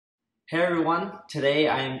Hey everyone, today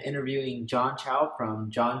I am interviewing John Chow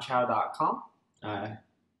from johnchow.com. Uh,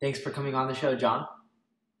 Thanks for coming on the show, John.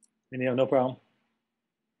 No problem.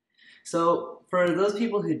 So, for those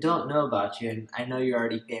people who don't know about you, and I know you're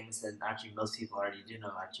already famous, and actually most people already do know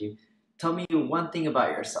about you, tell me one thing about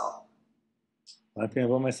yourself. One thing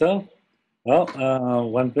about myself. Well,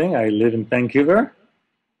 one thing, I live in Vancouver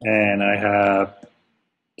and I have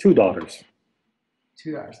two daughters.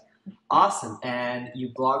 2 hours. Awesome. And you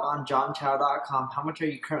blog on johnchow.com. How much are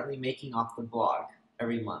you currently making off the blog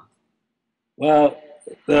every month? Well,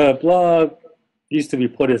 the blog used to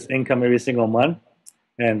report its income every single month.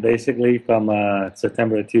 And basically, from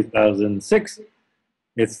September 2006,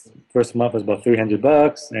 its first month was about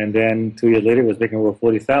 $300. And then 2 years later, it was making over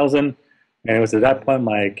 40,000. And it was at that point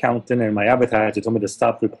my accountant and my advertiser told me to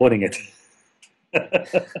stop reporting it.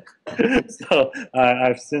 So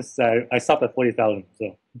I've since I stopped at 40,000.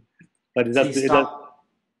 So, but So you it does. stop.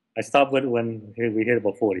 I stopped it when we hit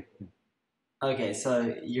about 40. Okay,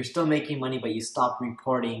 so you're still making money, but you stopped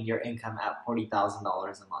reporting your income at $40,000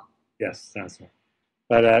 a month. Yes, that's right.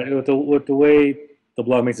 But with the way the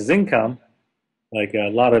blog makes its income, like a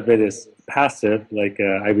lot of it is passive. Like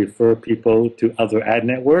I refer people to other ad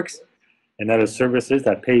networks and other services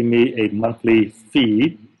that pay me a monthly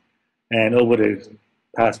fee. And over the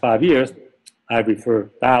past 5 years, I've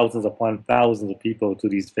referred thousands upon thousands of people to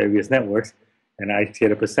these various networks, and I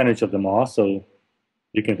get a percentage of them all. So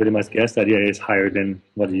you can pretty much guess that, yeah, it's higher than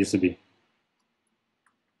what it used to be.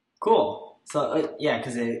 Cool. So yeah,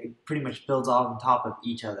 because it pretty much builds on top of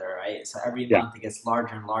each other, right? So every Yeah, month it gets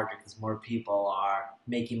larger and larger because more people are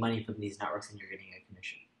making money from these networks, and you're getting a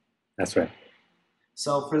commission. that's right.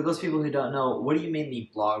 So for those people who don't know, what do you mainly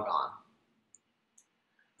blog on?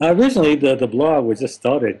 Originally, the blog was just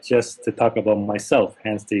started just to talk about myself,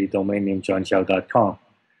 hence the domain name johnchow.com.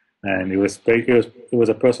 And it was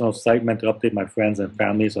a personal site meant to update my friends and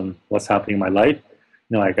families on what's happening in my life.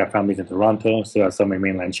 I got families in Toronto, still have some in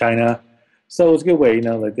mainland China. So it's a good way,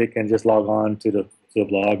 like they can just log on to the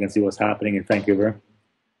blog and see what's happening in Vancouver.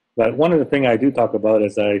 But one of the things I do talk about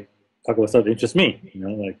is I talk about stuff that interests me,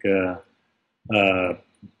 like uh,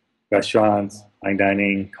 restaurants, fine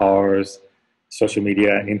dining, cars, social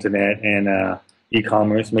media, internet, and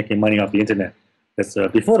e-commerce, making money off the internet. That's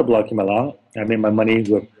before the blog came along. I made my money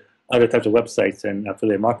with other types of websites and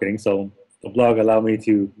affiliate marketing. So the blog allowed me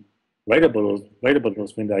to write about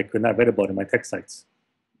those things that I could not write about in my tech sites.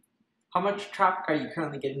 How much traffic are you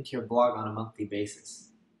currently getting to your blog on a monthly basis?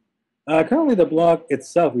 Currently, the blog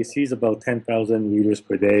itself receives about 10,000 readers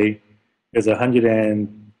per day. There's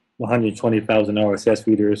 120,000 RSS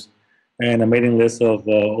readers, and a mailing list of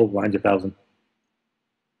over 100,000.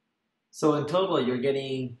 So in total, you're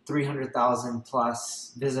getting 300,000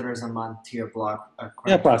 plus visitors a month to your blog, Yeah,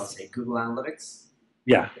 according to, let's plus. say, Google Analytics.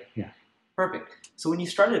 Yeah, yeah, Perfect. So when you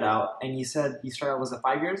started out, and you said you started out, was it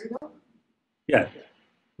 5 years ago? yeah.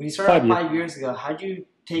 When you started out 5 years. 5 years ago, how'd you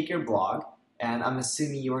take your blog? And I'm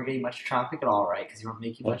assuming you weren't getting much traffic at all, right? Because you weren't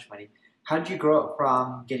making Well, much money. How did you grow up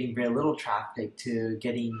from getting very little traffic to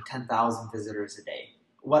getting 10,000 visitors a day?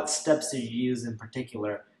 What steps did you use in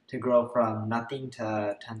particular to grow from nothing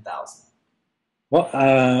to 10,000?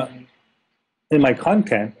 well, in my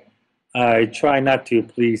content, I try not to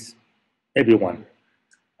please everyone.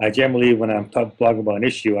 I generally, when I'm blogging about an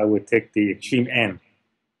issue, I would take the extreme end,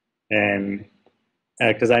 and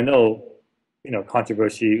because I know,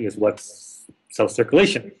 controversy is what sells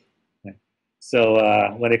circulation. Right?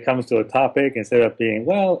 So when it comes to a topic, instead of being,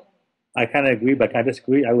 well, I kind of agree, but I kind of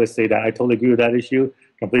disagree, I would say that I totally agree with that issue,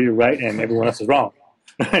 completely right, and everyone else is wrong.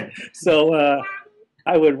 So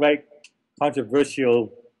I would write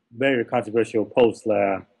controversial, very controversial posts,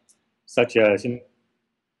 such as,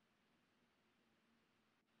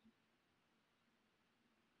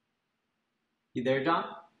 You there, John?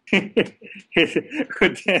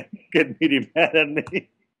 would then get really mad at me.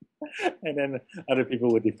 And then other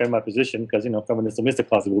people would defend my position because, feminism is the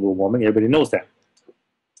cause of global warming. Everybody knows that.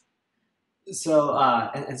 So,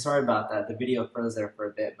 and sorry about that. The video froze there for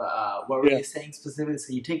a bit, but what were Yeah. you saying specifically?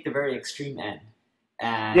 So you take the very extreme end,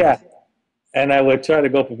 and Yeah. And I would try to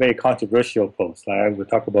go for very controversial posts. Like I would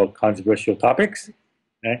talk about controversial topics.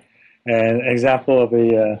 Right? And an example of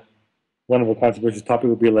one of a controversial topic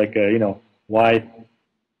would be like, why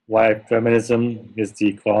feminism is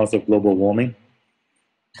the cause of global warming.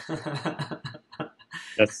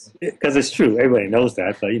 That's because it's true. Everybody knows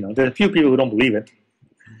that, but there's a few people who don't believe it.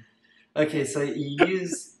 okay, so you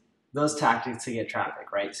use those tactics to get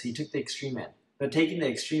traffic, right? So you took the extreme end, but taking the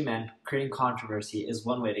extreme end, creating controversy is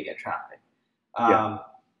one way to get traffic. Yeah. Um,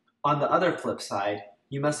 on the other flip side,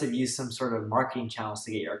 you must have used some sort of marketing channels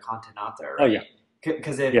to get your content out there, Oh yeah. right?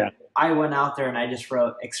 Because if Yeah. I went out there and I just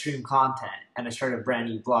wrote extreme content and I started a brand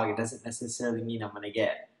new blog, it doesn't necessarily mean I'm going to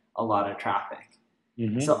get a lot of traffic.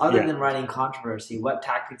 So other Yeah. than writing controversy, what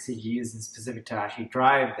tactics did you use in specific to actually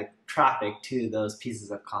drive the traffic to those pieces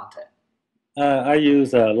of content? I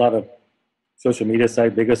use a lot of social media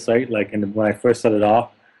site, bigger site. Like when I first started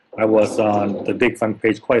off, I was on the Dig front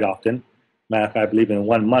page quite often. Matter of fact, I believe in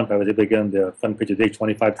 1 month I was able to get on the front page of Dig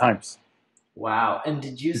 25 times. Wow. And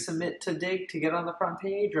did you submit to Dig to get on the front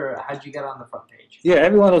page, or how'd you get on the front page? Yeah,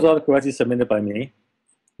 every one of those articles actually submitted by me.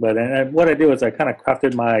 But what I did was I kind of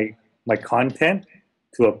crafted my content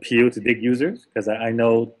to appeal to Dig users because I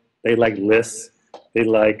know they like lists. They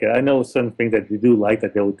like I know certain things that they do like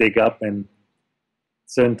that they'll dig up, and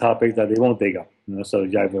certain topics that they won't dig up. So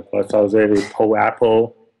yeah, so I was able to pro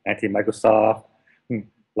Apple, anti Microsoft, a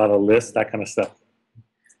lot of lists, that kind of stuff.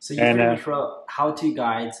 So you And pretty much wrote how-to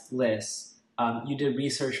guides, lists. You did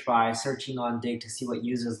research by searching on Dig to see what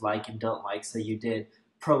users like and don't like. So you did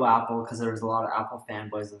pro Apple because there was a lot of Apple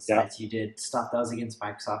fanboys on yeah, sites. You did stuff that was against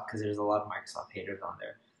Microsoft because there's a lot of Microsoft haters on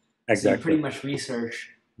there. So you exactly. pretty much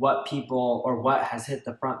research what people or what has hit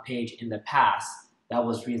the front page in the past that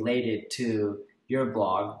was related to your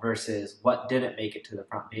blog versus what didn't make it to the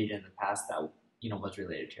front page in the past that was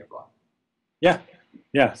related to your blog. Yeah,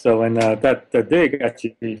 yeah. So and that the dig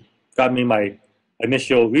actually got me my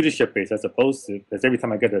initial readership base as opposed to because every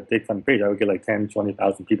time I get a dig front page, I would get like 10,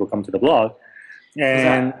 20,000 people come to the blog, Was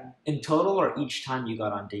and that in total or each time you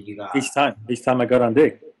got on Dig you got? each time I got on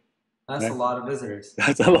dig, That's a right? lot of visitors.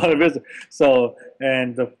 That's a lot of business. So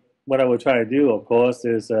what I would try to do, of course,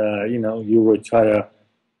 is you would try to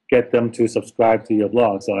get them to subscribe to your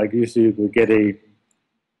blog. So I usually would get a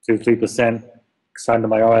 2-3% sign to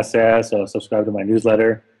my RSS or subscribe to my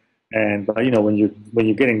newsletter. And but when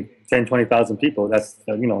you're getting 10, 20,000 people, that's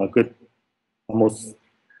a good almost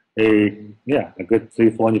a good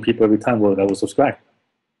 300-400 people every time that will subscribe.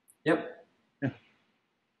 Yep. Yeah.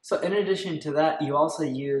 So in addition to that, you also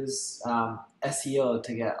use SEO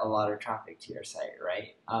to get a lot of traffic to your site,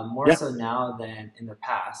 right? More Yeah. so now than in the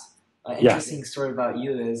past. Yeah. Interesting story about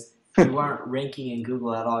you is you weren't ranking in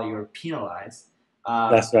Google at all. You were penalized.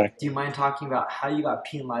 That's right. Do you mind talking about how you got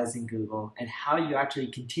penalized in Google and how you actually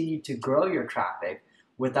continued to grow your traffic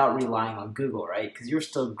without relying on Google, right? Because you're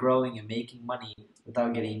still growing and making money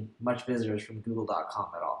without getting much visitors from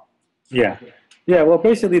Google.com at all. Yeah. Yeah. Well,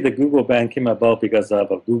 basically, the Google ban came about because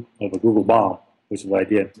of a Google bomb, which is what I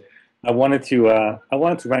did. I wanted to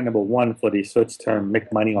rank number one for the search term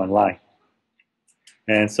 "make money online."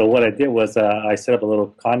 And so what I did was I set up a little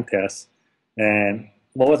contest, and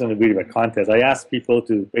well, it wasn't really a contest. I asked people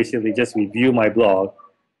to basically just review my blog,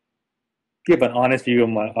 give an honest view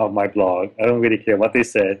of my blog. I don't really care what they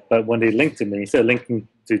said, but when they linked to me, instead of linking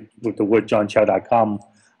to with the word johnchow.com,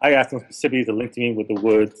 I asked them specifically to link to me with the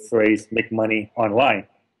word phrase "make money online."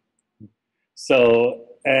 So,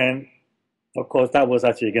 and of course, that was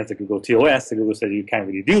actually against the Google TOS. The Google said you can't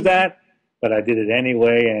really do that, but I did it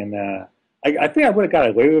anyway, and I think I would have got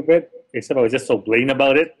away with it, except I was just so blatant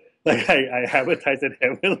about it. Like I advertised it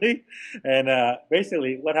heavily, and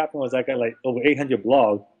basically what happened was I got like over 800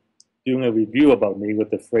 blogs doing a review about me with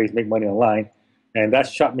the phrase "make money online," and that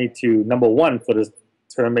shot me to number one for this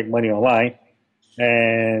term "make money online."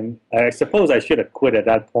 And I suppose I should have quit at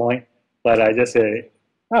that point, but I just said,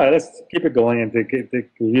 "All right, let's keep it going." And the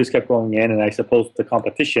reviews kept going in, and I suppose the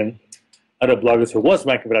competition, other bloggers who was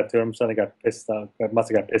ranking for that term, suddenly got pissed off. Must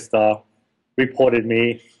have got pissed off, reported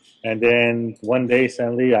me, and then one day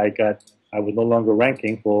suddenly I was no longer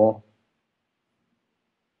ranking for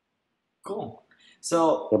Cool.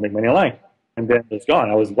 So make money online, and then it's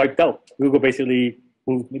gone. I was wiped out. Google basically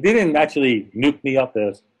they didn't actually nuke me off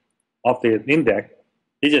the index.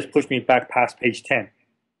 They just pushed me back past page 10.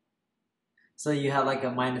 So you had like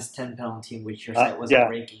a -10 penalty in which your site wasn't Yeah,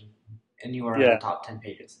 ranking and you were on the yeah, top 10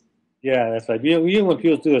 pages. yeah. That's right. Even when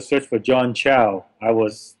people do a search for John Chow, I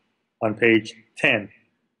was on page 10,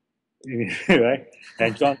 right?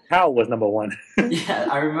 And John Chow was number one. Yeah,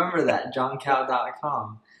 I remember that,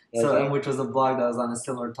 johncow.com. That's So, and right. which was a blog that was on a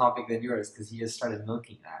similar topic than yours because you just started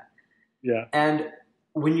milking that. Yeah. And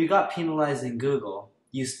when you got penalized in Google,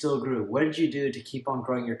 you still grew. What did you do to keep on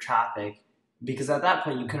growing your traffic? Because at that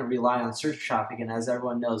point, you couldn't rely on search traffic. And as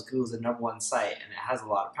everyone knows, Google's the #1 site and it has a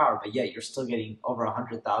lot of power. But yet, you're still getting over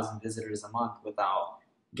 100,000 visitors a month without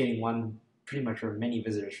getting one, pretty much, or many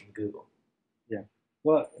visitors from Google. Yeah.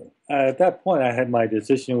 Well, at that point, I had my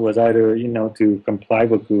decision was either to comply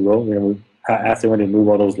with Google, ask them when they move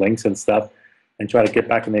all those links and stuff, and try to get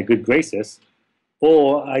back in their good graces,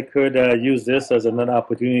 or I could use this as another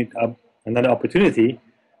opportunity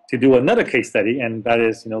to do another case study, and that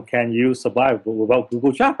is, can you survive without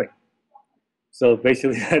Google traffic? So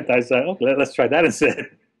basically, I said, okay, let's try that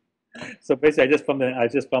instead. So basically, I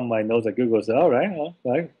just found my notes at Google. Said, all right, all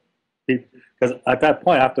right, because at that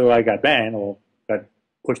point, after I got banned or got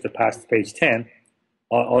pushed to past page 10,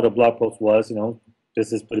 all the blog post was,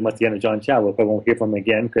 this is pretty much the end of John Chow. If I won't hear from him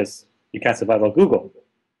again because you can't survive on Google.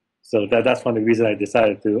 So that's one of the reasons I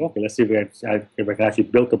decided to, okay, let's see if I can actually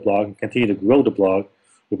build the blog and continue to grow the blog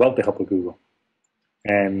without the help of Google.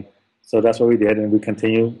 And so that's what we did, and we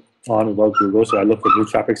continue on without Google. So I looked for new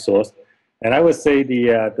traffic source. And I would say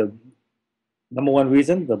the number one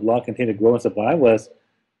reason the blog continued to grow and survive was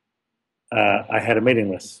I had a mailing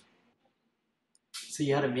list. So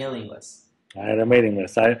you had a mailing list. I had a mailing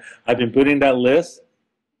list. I've been building that list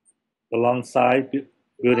alongside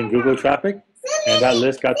building Google traffic, and that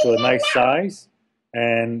list got to a nice size.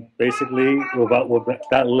 And basically, with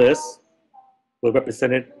that list, we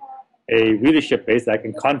represented a readership base that I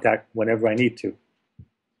can contact whenever I need to.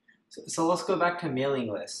 So let's go back to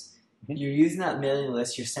mailing lists. Mm-hmm. You're using that mailing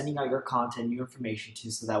list, you're sending out your content, new information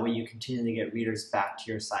to, so that way you continue to get readers back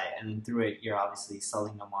to your site, and then through it, you're obviously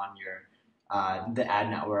selling them on your the ad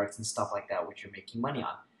networks and stuff like that, which you're making money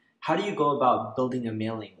on. How do you go about building a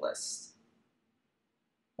mailing list?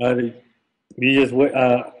 You just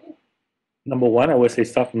number one, I would say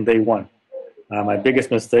start from day one. My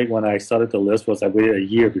biggest mistake when I started the list was I waited a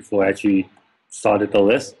year before I actually started the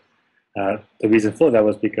list. The reason for that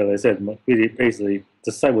was because I said, basically,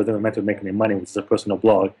 the site was never meant to make any money, which is a personal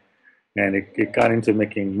blog. And it got into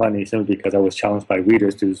making money simply because I was challenged by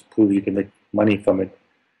readers to prove you can make money from it.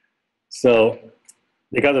 So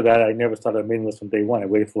because of that, I never started a mailing list from day one. I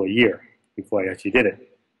waited for a year before I actually did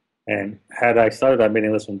it. And had I started that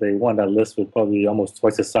mailing list from day one, that list would probably be almost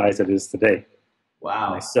twice the size that it is today.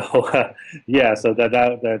 Wow. So yeah, so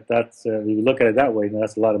that's if you look at it that way,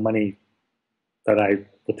 that's a lot of money that I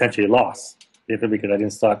potentially lost because I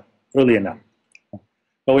didn't start early enough.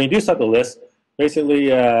 But when you do start the list,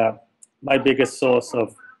 basically my biggest source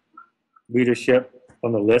of readership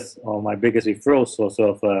from the list, or my biggest referral source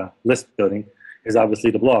of list building, is obviously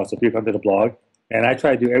the blog. So people come to the blog, and I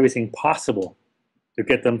try to do everything possible to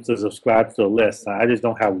get them to subscribe to the list. I just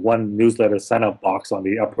don't have one newsletter sign-up box on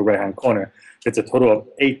the upper right-hand corner. It's a total of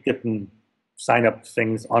 8 different sign-up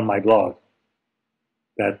things on my blog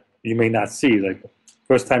that you may not see. Like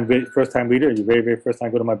first time reader, your very first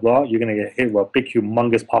time go to my blog, you're gonna get hit with a big,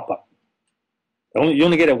 humongous pop-up. You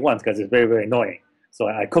only get it once because it's very annoying. So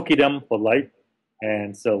I cookie them for life,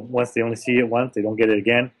 and so once they only see it once, they don't get it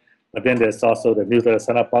again. But then there's also the newsletter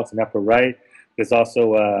sign-up box in the upper right. There's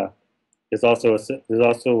also a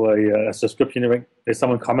subscription link. If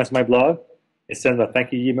someone comments my blog, it sends a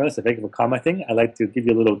thank you email. So thank you for commenting. I'd like to give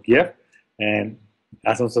you a little gift and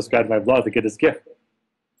ask them to subscribe to my blog to get this gift.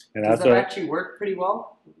 And does that actually work pretty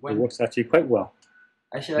well? It works actually quite well.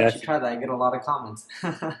 I should actually try that. I get a lot of comments.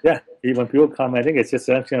 Yeah, even people commenting, it's just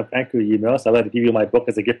a thank you email. So I'd like to give you my book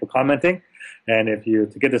as a gift for commenting. And to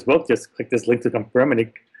get this book, just click this link to confirm,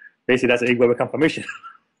 and basically that's an email confirmation.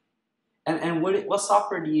 And what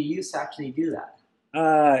software do you use to actually do that?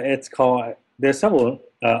 It's called, there's several.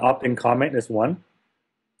 Opt-in comment is one.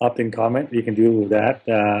 Opt-in comment, you can do that.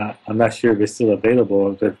 I'm not sure if it's still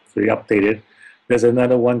available, if it's updated. There's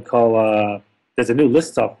another one called, there's a new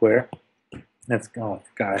list software. That's called,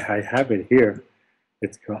 I have it here.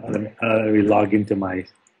 It's called, let me log into my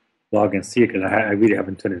blog and see it because I really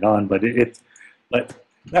haven't turned it on. But but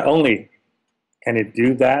not only can it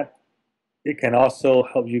do that, it can also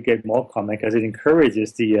help you get more comment because it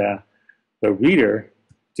encourages the reader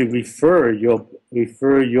to refer your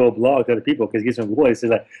blog to other people because it gives them reward. It says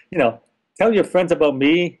like, tell your friends about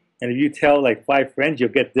me, and if you tell like 5 friends, you'll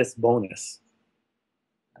get this bonus.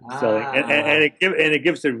 So and it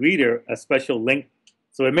gives the reader a special link,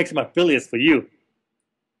 so it makes them affiliates for you.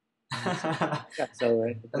 Yeah,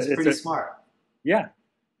 so that's pretty smart. Yeah,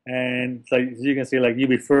 and so you can see like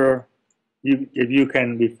if you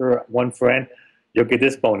can refer 1 friend, you'll get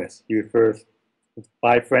this bonus. You refer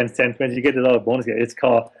 5 friends, 10 friends, you get a lot of bonus. It's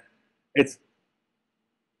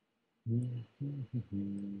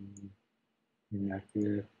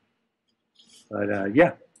inactive, but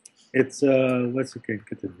yeah. It's what's it?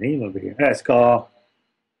 Get the name over here. It's called.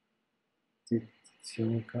 I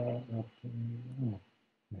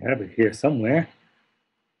have it here somewhere.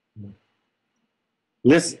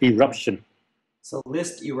 List Eruption. So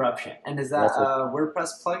List Eruption, and is that a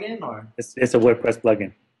WordPress plugin or? It's a WordPress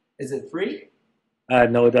plugin. Is it free?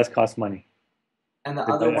 No, it does cost money. And the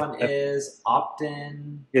other one is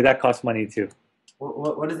Opt-in. Yeah, that costs money too.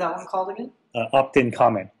 What is that one called again? Opt-in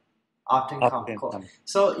comment. Opt-in comment, Opt-in cool. comment.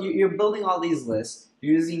 So you're building all these lists.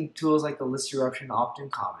 You're using tools like the list eruption, opt-in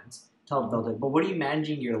comments to help Mhm. build it. But what are you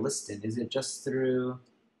managing your list in? Is it just through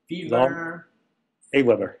It's all FeedBurner,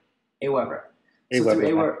 Aweber. Aweber? So through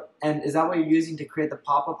Aweber. Aweber, and is that what you're using to create the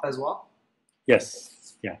pop-up as well?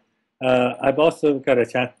 Yes. Yeah. I've also got a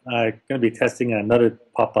chat. I'm going to be testing another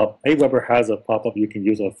pop-up. Aweber has a pop-up you can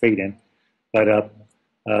use or fade in, but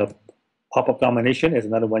uh, pop-up domination is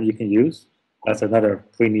another one you can use. That's another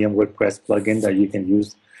premium WordPress plugin that you can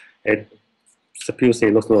use. It people say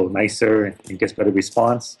it looks a little nicer and gets better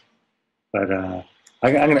response. But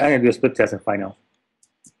I'm gonna do a split test and find out.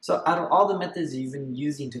 So out of all the methods you've been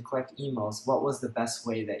using to collect emails, what was the best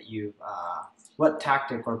way that what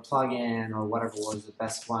tactic or plugin or whatever was the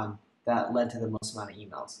best one that led to the most amount of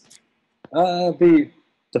emails?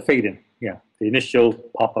 The fade in, yeah, the initial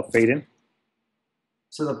pop-up fade in.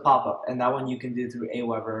 So the pop-up, and that one you can do through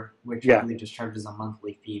Aweber, which I Yeah, believe just charges a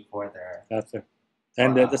monthly fee for their. that's it.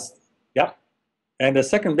 And Uh, this, yeah. And the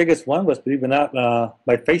second biggest one was, believe it or not,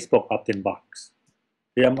 my Facebook opt-in box.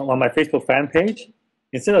 Yeah, on my Facebook fan page,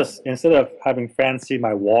 instead of having fans see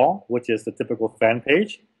my wall, which is the typical fan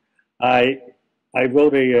page, I I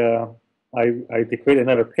wrote I created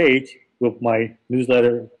another page with my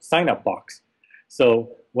newsletter sign up box.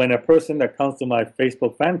 So when a person that comes to my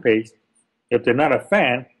Facebook fan page, if they're not a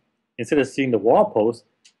fan, instead of seeing the wall post,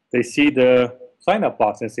 they see the sign up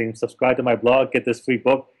box and saying subscribe to my blog, get this free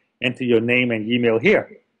book, enter your name and email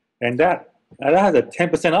here, and that has a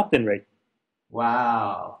 10% opt-in rate.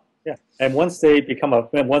 wow. Yeah, and once they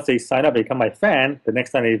sign up, become my fan. The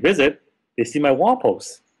next time they visit, they see my wall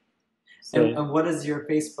posts. So And what is your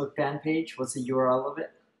Facebook fan page? What's the URL of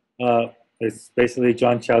it? uh, it's basically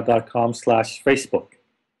johnchow.com/Facebook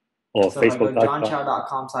or So if I go facebook.com.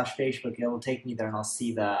 johnchow.com/Facebook, it will take me there and I'll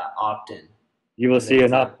see the opt-in. You will Is it see an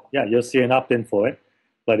exact? opt, yeah, you'll see an opt-in for it.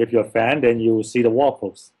 But if you're a fan, then you will see the wall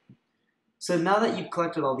post. So now that you've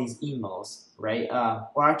collected all these emails, right?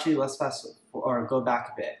 Or actually, let's fast or go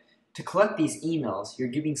back a bit. To collect these emails, you're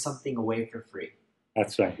giving something away for free.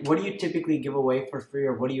 That's right. What do you typically give away for free,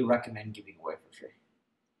 or what do you recommend giving away for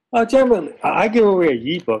free? Generally, I give away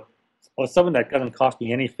a ebook or something that doesn't cost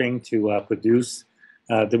me anything to produce.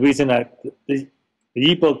 The reason that the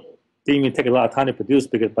ebook didn't even take a lot of time to produce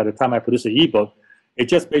because by the time I produce the ebook, it's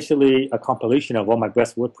just basically a compilation of all my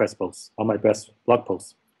best WordPress posts, all my best blog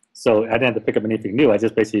posts. So I didn't have to pick up anything new. I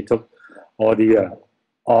just basically took all the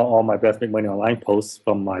all my best make money online posts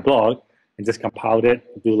from my blog and just compiled it,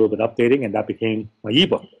 do a little bit of updating, and that became my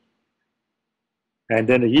ebook. And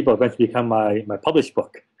then the ebook eventually became my published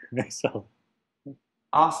book. So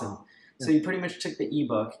Awesome. yeah. So you pretty much took the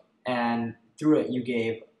ebook and through it you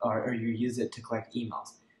gave or you use it to collect emails.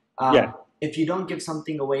 Yeah, If you don't give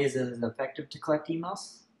something away, is it as effective to collect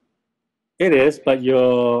emails? it is, but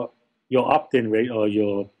your opt-in rate or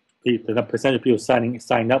the percentage of people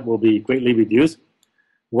signing up will be greatly reduced.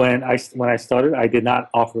 When I started, I did not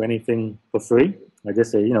offer anything for free. I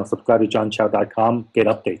just say, subscribe to johnchow.com, get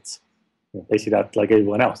updates. Basically, that's like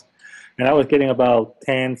everyone else. And I was getting about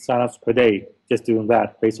 10 signups per day just doing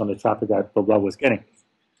that based on the traffic that the blog was getting.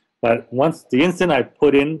 But the instant I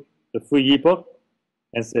put in the free ebook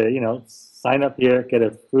and say, sign up here, get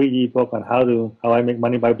a free ebook on how I make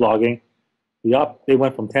money by blogging, they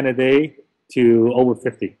went from 10 a day to over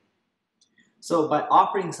 50. So by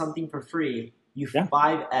offering something for free, you Yeah,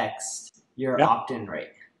 5x your yeah, opt-in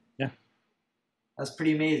rate. yeah, That's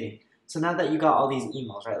pretty amazing. So now that you got all these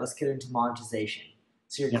emails, right, let's get into monetization.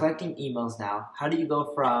 So you're yeah. collecting emails now. How do you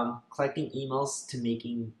go from collecting emails to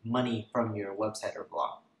making money from your website or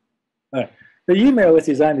blog? All right. The email is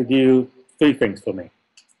designed to do three things for me.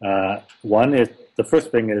 The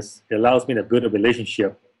first thing is it allows me to build a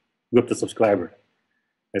relationship with the subscriber.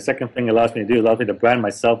 The second thing it allows me to brand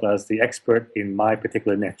myself as the expert in my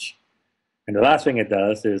particular niche. And the last thing it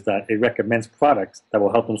does is that it recommends products that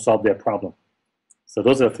will help them solve their problem. So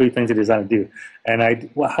those are the three things it's designed to do. And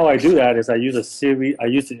how I do that is I use a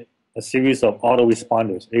series of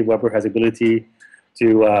autoresponders. Aweber has the ability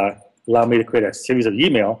to allow me to create a series of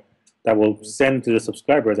email that will send to the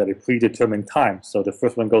subscribers at a predetermined time. So the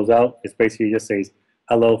first one goes out, it basically just says,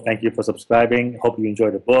 hello, thank you for subscribing, hope you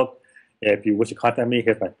enjoyed the book. If you wish to contact me,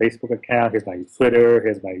 here's my Facebook account, here's my Twitter,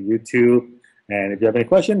 here's my YouTube. And if you have any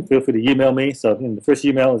questions, feel free to email me. So the first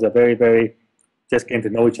email is a very, very just getting to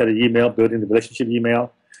know each other email, building the relationship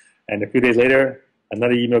email. And a few days later,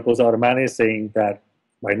 another email goes automatically saying that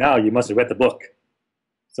by now you must have read the book.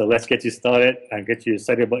 So let's get you started and get you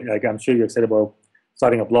excited about, like I'm sure you're excited about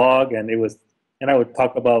starting a blog. And I would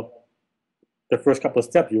talk about the first couple of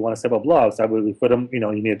steps you want to set up blogs. I would refer them, you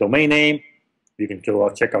need a domain name, You can go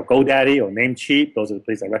out check out GoDaddy or Namecheap. Those are the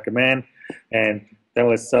places I recommend. And there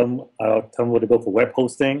was some tell them where to go for web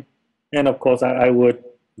hosting. And of course, I would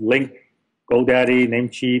link GoDaddy,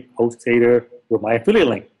 Namecheap, HostGator with my affiliate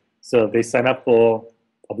link. So if they sign up for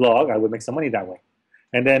a blog, I would make some money that way.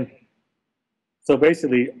 And then, so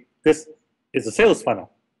basically, this is a sales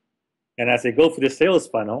funnel. And as I go through the sales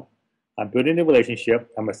funnel, I'm building a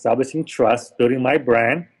relationship, I'm establishing trust, building my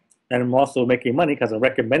brand, and I'm also making money because I'm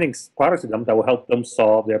recommending products to them that will help them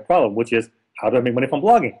solve their problem, which is how do I make money from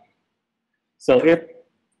blogging? So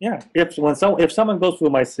if someone goes through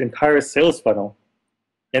my entire sales funnel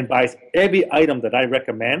and buys every item that I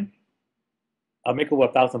recommend, I'll make over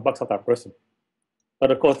 $1,000 off that person.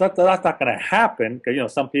 But of course, that's not going to happen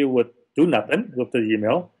because some people would do nothing with the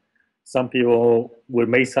email. Some people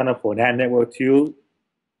may sign up for an ad network too.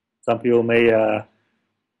 Some people may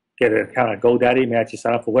get an account at GoDaddy, may actually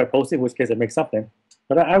sign up for web hosting, in which case it makes something.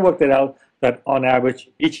 But I worked it out that on average,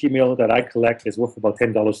 each email that I collect is worth about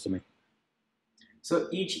 $10 to me. So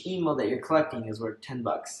each email that you're collecting is worth $10,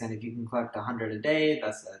 and if you can collect 100 a day,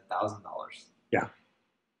 that's $1,000. Yeah.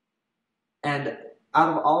 And out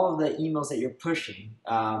of all of the emails that you're pushing,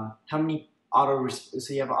 how many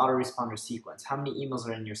so you have an autoresponder sequence. How many emails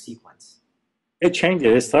are in your sequence? It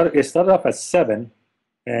changes. It started off at 7,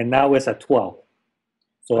 and now it's at 12.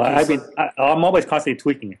 So okay, I'm always constantly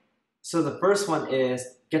tweaking it. So the first one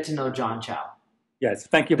is get to know John Chow. Yes,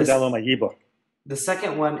 thank you for downloading my ebook. The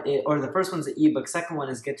second one, or the first one's the ebook. Second one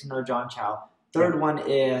is get to know John Chow. Third one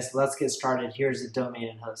is let's get started. Here's a domain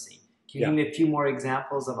and hosting. Can you give me a few more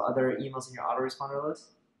examples of other emails in your autoresponder list?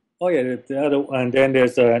 Oh yeah, the other one. And then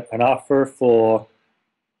there's an offer for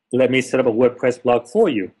let me set up a WordPress blog for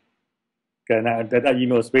you. And that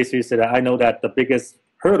email is basically said that I know that the biggest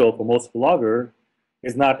hurdle for most bloggers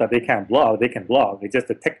is not that they can't blog. They can blog. It's just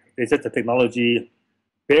the technology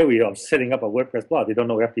barrier of setting up a WordPress blog. They don't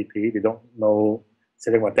know FTP. They don't know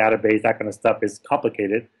setting up a database. That kind of stuff is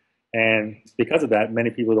complicated. And because of that,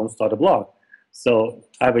 many people don't start a blog. So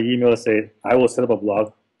I have an email that says, I will set up a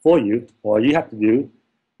blog for you. All you have to do,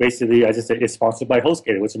 basically, I just say it's sponsored by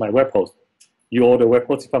HostGator, which is my web host. You order web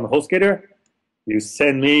hosting from HostGator, you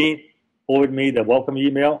forward me the welcome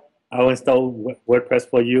email. I'll install WordPress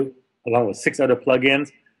for you, along with 6 other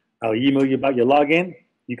plugins. I'll email you about your login.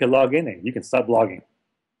 You can log in and you can start blogging.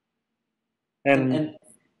 And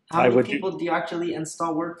how many people do you actually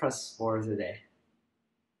install WordPress for a day?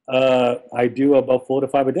 I do about 4 to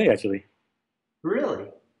 5 a day, actually. Really?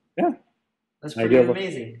 Yeah. That's pretty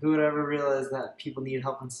amazing. Who would ever realize that people need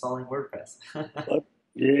help installing WordPress?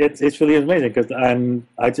 It's really amazing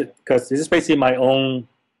because this is basically my own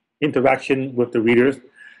interaction with the readers,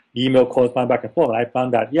 email correspondence back and forth. And I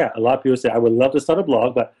found that a lot of people say I would love to start a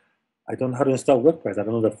blog, but I don't know how to install WordPress. I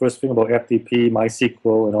don't know the first thing about FTP,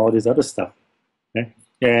 MySQL, and all this other stuff. Okay?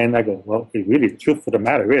 And I go, well, really, the truth of the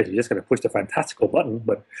matter is, you just got to push the Fantastical button,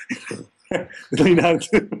 but you know.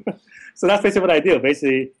 So that's basically what I do.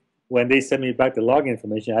 Basically, when they send me back the login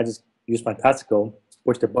information, I just use Fantastical,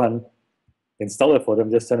 push the button, install it for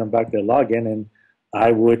them, just send them back their login, and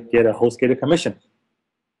I would get a HostGator commission.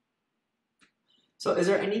 So is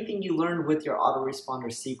there anything you learned with your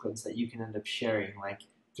autoresponder sequence that you can end up sharing? Like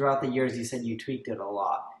throughout the years, you said you tweaked it a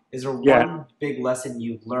lot. Is there one big lesson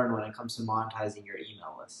you've learned when it comes to monetizing your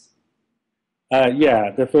email list?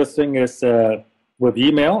 The first thing is with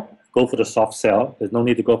email, go for the soft sell. There's no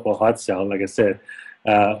need to go for a hard sell, like I said.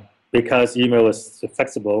 Because email is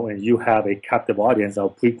flexible and you have a captive audience, a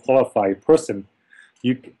pre-qualified person,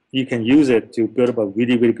 you can use it to build up a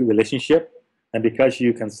really, really good relationship. And because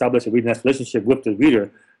you can establish a really nice relationship with the reader,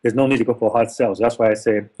 there's no need to go for hard sales. That's why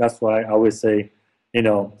I always say,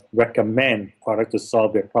 recommend product to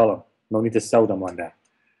solve their problem. No need to sell them on that.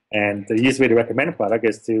 And the easiest way to recommend a product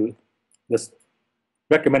is to just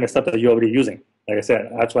recommend the stuff that you're already using. Like I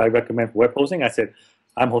said, that's why I recommend web hosting. I said,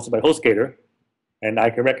 I'm hosted by HostGator, and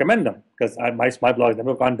I can recommend them because my blog has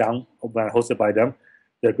never gone down when I'm hosted by them.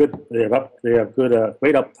 They're good. They have good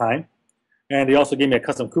great uptime. And they also gave me a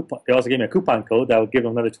custom coupon. They also gave me a coupon code that would give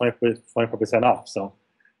them another 24% off. So,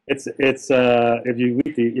 if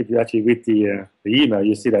you actually read the email,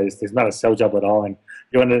 you see that it's not a sell job at all, and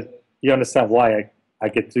you understand why I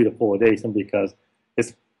get 3 to 4 days, simply because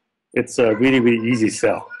it's a really, really easy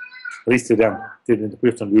sell, at least to them, to the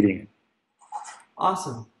person reading it.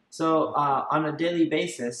 Awesome. So on a daily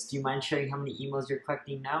basis, do you mind sharing how many emails you're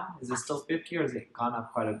collecting now? Is it still 50 or has it gone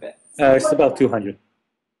up quite a bit? It's about 200.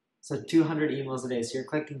 So 200 emails a day. So you're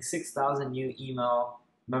collecting 6,000 new email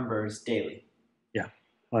members daily. Yeah,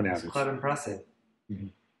 on average. That's quite impressive. Mm-hmm.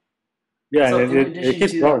 Yeah, so and it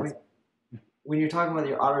keeps growing. When you're talking about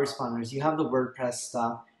your autoresponders, you have the WordPress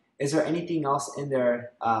stuff. Is there anything else in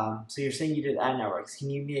there? So you're saying you did ad networks.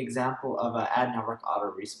 Can you give me an example of an ad network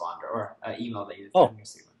autoresponder or an email that you did Oh, in your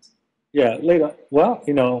sequence? yeah, later. Well,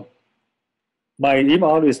 my email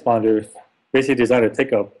autoresponder basically designed to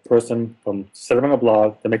take a person from serving a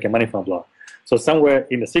blog to making money from a blog. So somewhere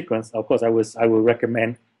in the sequence, of course, I would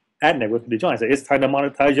recommend ad network to be joined. So it's time to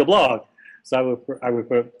monetize your blog. So I would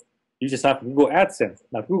put you just have Google AdSense.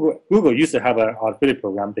 Now Google used to have an affiliate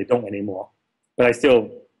program. They don't anymore, but I still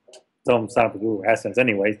don't sign up for Google AdSense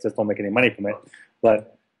anyway. Just don't make any money from it.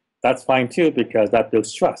 But that's fine too because that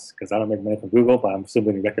builds trust. Because I don't make money from Google, but I'm still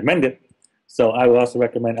going to recommend it. So I would also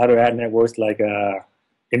recommend other ad networks like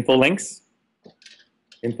Infolinks,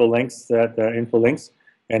 Infolinks,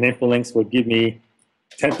 and Infolinks would give me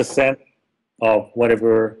 10% of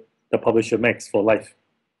whatever the publisher makes for life.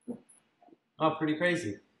 Oh, pretty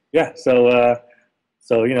crazy. Yeah. So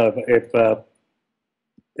if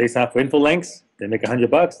they sign up for Infolinks, they make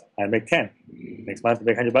 $100, I make 10. Next month they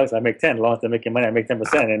make $100, I make 10. As long as they're making money, I make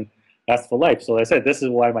 10%, and that's for life. So I said this is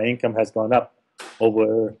why my income has gone up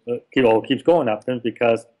keeps going up,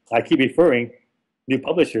 because I keep referring new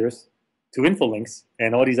publishers to Infolinks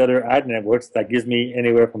and all these other ad networks that gives me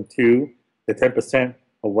anywhere from 2 to 10%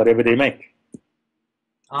 of whatever they make.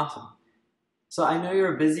 Awesome. So I know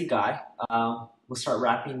you're a busy guy. We'll start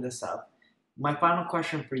wrapping this up. My final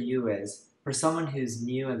question for you is, for someone who's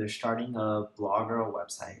new and they're starting a blog or a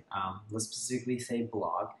website, let's specifically say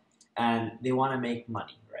blog, and they want to make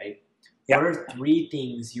money, right? Yeah. What are 3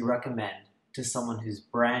 things you recommend to someone who's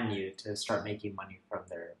brand new to start making money from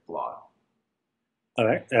their blog? All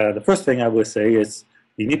right. The first thing I would say is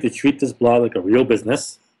you need to treat this blog like a real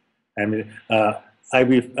business. And I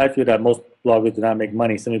feel that most bloggers do not make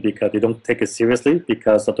money simply because they don't take it seriously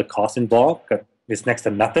because of the cost involved. It's next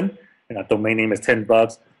to nothing. A domain name is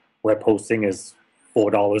 $10. Web hosting is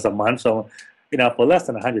 $4 a month. So, for less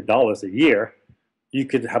than $100 a year, you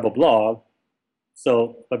could have a blog.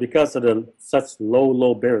 So, but because of the such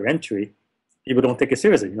low barrier entry, people don't take it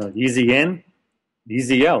seriously. Easy in,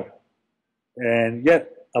 easy out. And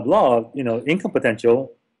yet a blog, income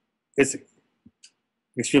potential is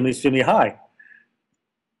extremely high.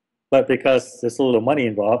 But because there's a little money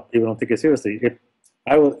involved, people don't take it seriously.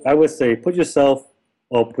 I would say put yourself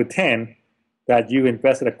or pretend that you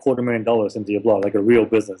invested $250,000 into your blog, like a real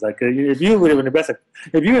business. Like if you invested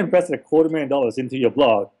 $250,000 into your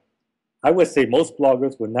blog, I would say most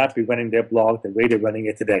bloggers would not be running their blog the way they're running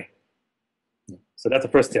it today. So that's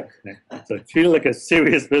the first tip. So treat it like a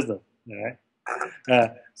serious business. All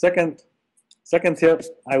right. Second tip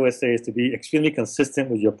I would say is to be extremely consistent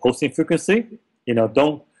with your posting frequency.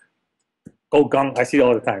 Don't go gung. I see it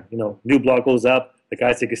all the time. New blog goes up, the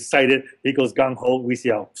guys get excited, he goes gung ho. We see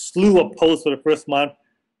a slew of posts for the first month,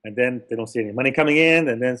 and then they don't see any money coming in,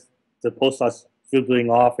 and then the post starts filtering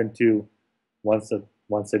off into once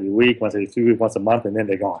every week, once every 2 weeks, once a month, and then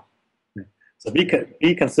they're gone. So be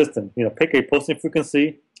consistent. Pick a posting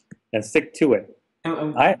frequency and stick to it.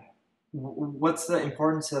 What's the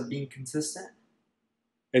importance of being consistent?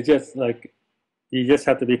 It's just like you just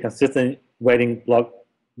have to be consistent writing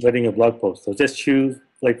a blog post. So just choose,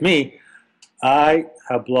 like me, I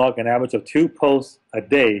have blogged an average of 2 posts a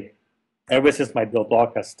day ever since my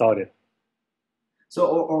blog has started. So,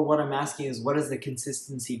 or what I'm asking is, what does the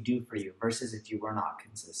consistency do for you versus if you were not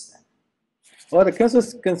consistent? Well, the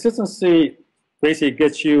consistency basically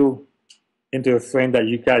gets you into a frame that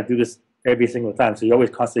you got to do this every single time. So you're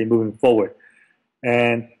always constantly moving forward.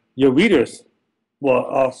 And your readers will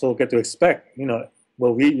also get to expect, your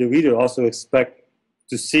reader also expect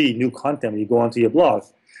to see new content when you go onto your blog.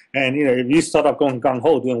 And, if you start off going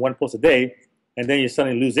gung-ho, doing 1 post a day, and then you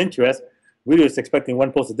suddenly lose interest, readers expecting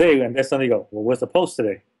 1 post a day, and they suddenly go, well, where's the post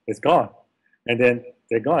today? It's gone. And then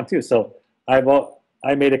they're gone too. So I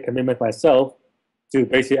made a commitment myself to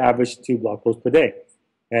basically average 2 blog posts per day.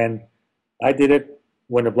 And I did it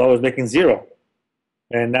when the blog was making 0.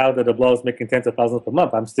 And now that the blog is making tens of thousands per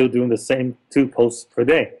month, I'm still doing the same 2 posts per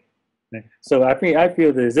day. So I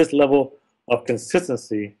feel there's this level of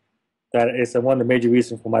consistency that is one of the major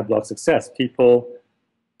reasons for my blog success.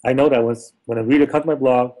 I know that when a reader comes to my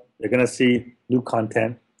blog, they're going to see new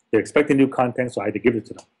content. They're expecting new content, so I had to give it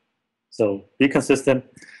to them. So be consistent.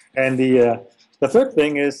 And the third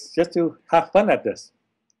thing is just to have fun at this,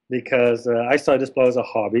 because I started this blog as a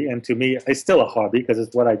hobby, and to me, it's still a hobby because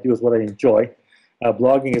it's what I do, it's what I enjoy.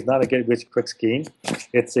 Blogging is not a get-rich-quick scheme.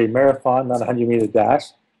 It's a marathon, not a 100-meter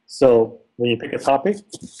dash. So when you pick a topic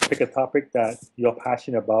that you're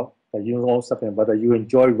passionate about, that you know something about, that you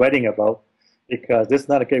enjoy writing about, because this is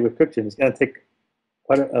not a get-rich quick scheme. It's going to take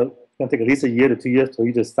at least a year to 2 years for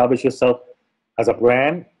you to establish yourself as a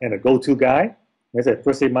brand and a go-to guy. Like I said,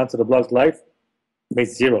 first 8 months of the blog's life, made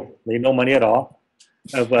zero, made no money at all.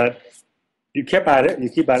 But you kept at it, you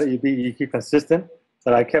keep at it, you keep consistent.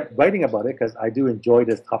 But I kept writing about it because I do enjoy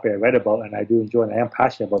this topic I read about, and I do enjoy and I am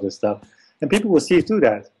passionate about this stuff. And people will see through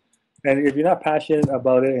that. And if you're not passionate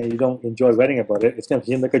about it and you don't enjoy writing about it, it's going to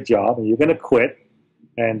seem like a job, and you're going to quit.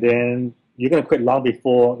 And then you're going to quit long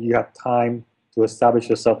before you have time to establish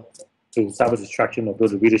yourself, to establish attraction or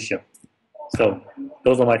build a readership. So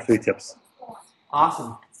those are my 3 tips.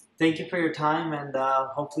 Awesome. Thank you for your time, and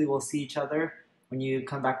hopefully we'll see each other when you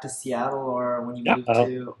come back to Seattle or when you Yeah, move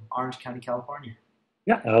to Orange County, California.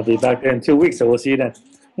 yeah, I'll be back there in 2 weeks, so we'll see you then.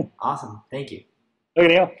 Awesome. Thank you. Okay,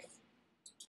 Neil.